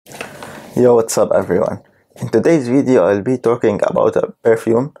Yo, what's up everyone? In today's video I'll be talking about a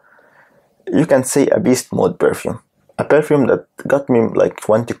perfume. You can say a beast mode perfume. A perfume that got me like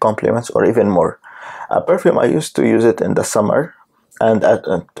 20 compliments or even more. A perfume I used to use it in the summer and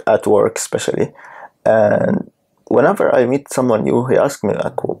at work especially. And whenever I meet someone new, he asks me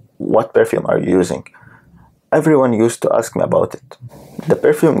like, what perfume are you using? Everyone used to ask me about it. The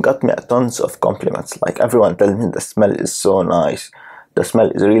perfume got me tons of compliments. Like everyone tells me the smell is so nice. The smell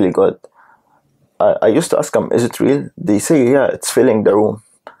is really good. I used to ask them, is it real? They say, yeah, it's filling the room.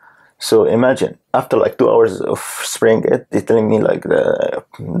 So imagine, after like 2 hours of spraying it, they're telling me like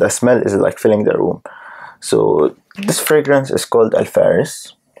the smell is like filling the room. So this fragrance is called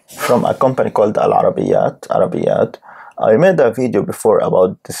Faris from a company called Arabiyat. I made a video before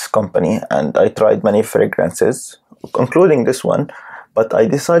about this company and I tried many fragrances, including this one, but I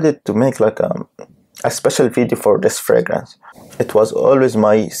decided to make like a special video for this fragrance. It was always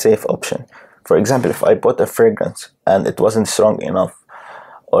my safe option. For example, if I bought a fragrance and it wasn't strong enough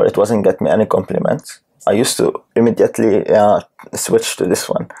or it wasn't get me any compliments, I used to immediately switch to this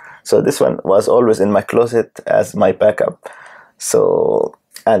one. So this one was always in my closet as my backup. So,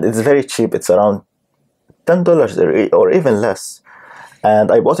 and it's very cheap. It's around $10 or even less.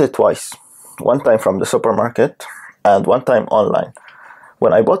 And I bought it twice. One time from the supermarket and one time online.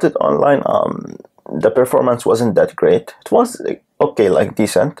 When I bought it online, the performance wasn't that great. It was okay, like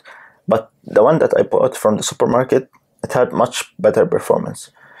decent. But the one that I bought from the supermarket, it had much better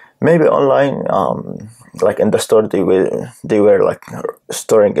performance. Maybe online, like in the store, they were like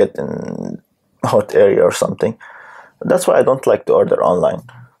storing it in a hot area or something. That's why I don't like to order online.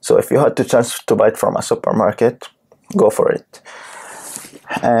 So if you had the chance to buy it from a supermarket, go for it.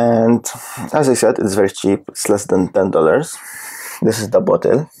 And as I said, it's very cheap. It's less than $10. This is the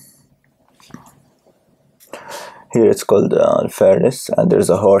bottle. Here it's called Faris, and there's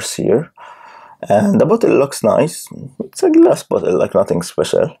a horse here. And the bottle looks nice. It's a glass bottle, like nothing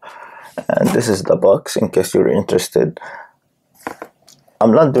special. And this is the box, in case you're interested.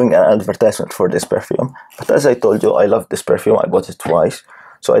 I'm not doing an advertisement for this perfume, but as I told you, I love this perfume. I bought it twice.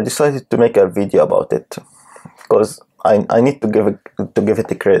 So I decided to make a video about it, because I need to give it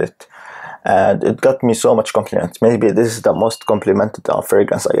the credit. And it got me so much compliments. Maybe this is the most complimented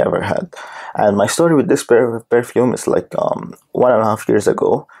fragrance I ever had. And my story with this perfume is like 1.5 years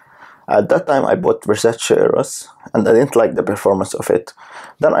ago. At that time I bought Versace Eros and I didn't like the performance of it.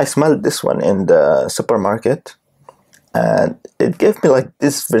 Then I smelled this one in the supermarket and it gave me like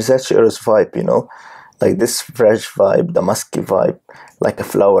this Versace Eros vibe, you know, like this fresh vibe, the musky vibe, like the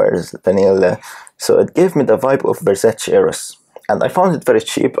flowers, vanilla. So it gave me the vibe of Versace Eros. And I found it very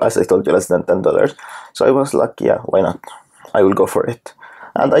cheap, as I told you, less than $10. So I was like, yeah, why not? I will go for it.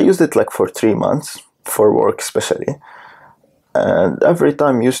 And I used it like for 3 months, for work especially. And every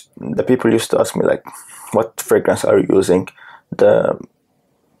time the people used to ask me like, what fragrance are you using? The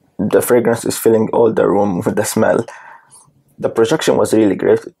fragrance is filling all the room with the smell. The projection was really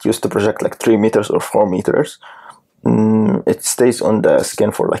great. It used to project like 3 meters or 4 meters. It stays on the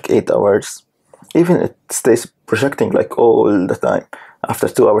skin for like 8 hours. Even it stays projecting like all the time. After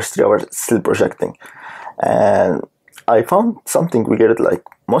 2 hours, 3 hours, it's still projecting. And I found something weird, like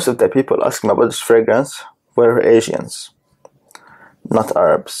most of the people asking about this fragrance were Asians, not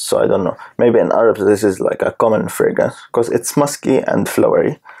Arabs. So I don't know. Maybe in Arabs this is like a common fragrance because it's musky and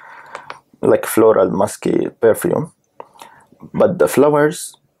flowery, like floral musky perfume. But the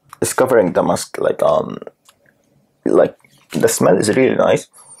flowers is covering the musk, like the smell is really nice.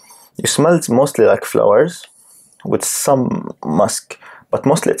 It smells mostly like flowers with some musk, but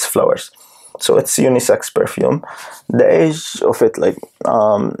mostly it's flowers. So it's unisex perfume. The age of it, like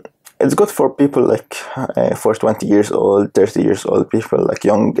it's good for people like for 20 years old, 30 years old people, like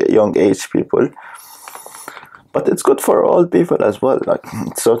young age people. But it's good for old people as well. Like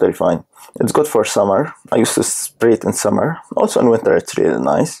it's totally fine. It's good for summer. I used to spray it in summer. Also in winter, it's really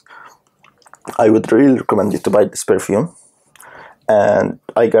nice. I would really recommend you to buy this perfume. And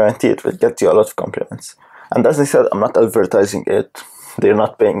I guarantee it will get you a lot of compliments. And as I said, I'm not advertising it. They're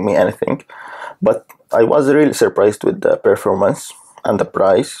not paying me anything. But I was really surprised with the performance and the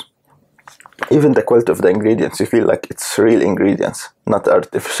price. Even the quality of the ingredients, you feel like it's real ingredients, not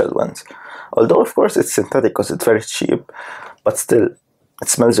artificial ones. Although, of course, it's synthetic because it's very cheap. But still, it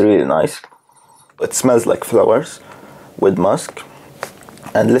smells really nice. It smells like flowers with musk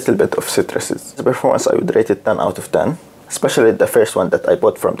and a little bit of citruses. The performance, I would rate it 10 out of 10. Especially the first one that I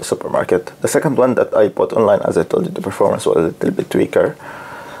bought from the supermarket. The second one that I bought online, as I told you, the performance was a little bit weaker.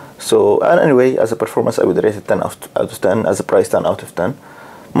 So, and anyway, as a performance, I would rate it 10 out of 10. As a price, 10 out of 10.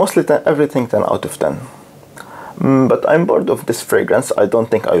 Mostly everything 10 out of 10. But I'm bored of this fragrance. I don't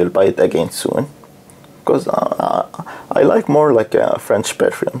think I will buy it again soon, because I like more like French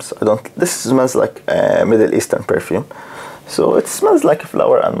perfumes. This smells like a Middle Eastern perfume, so it smells like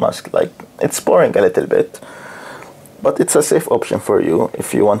flower and musk. Like, it's boring a little bit, but it's a safe option for you.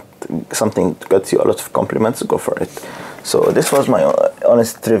 If you want something to get you a lot of compliments, go for it. So this was my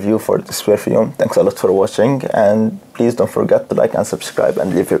honest review for this perfume. Thanks a lot for watching, and please don't forget to like and subscribe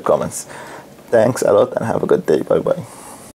and leave your comments. Thanks a lot and have a good day. Bye bye.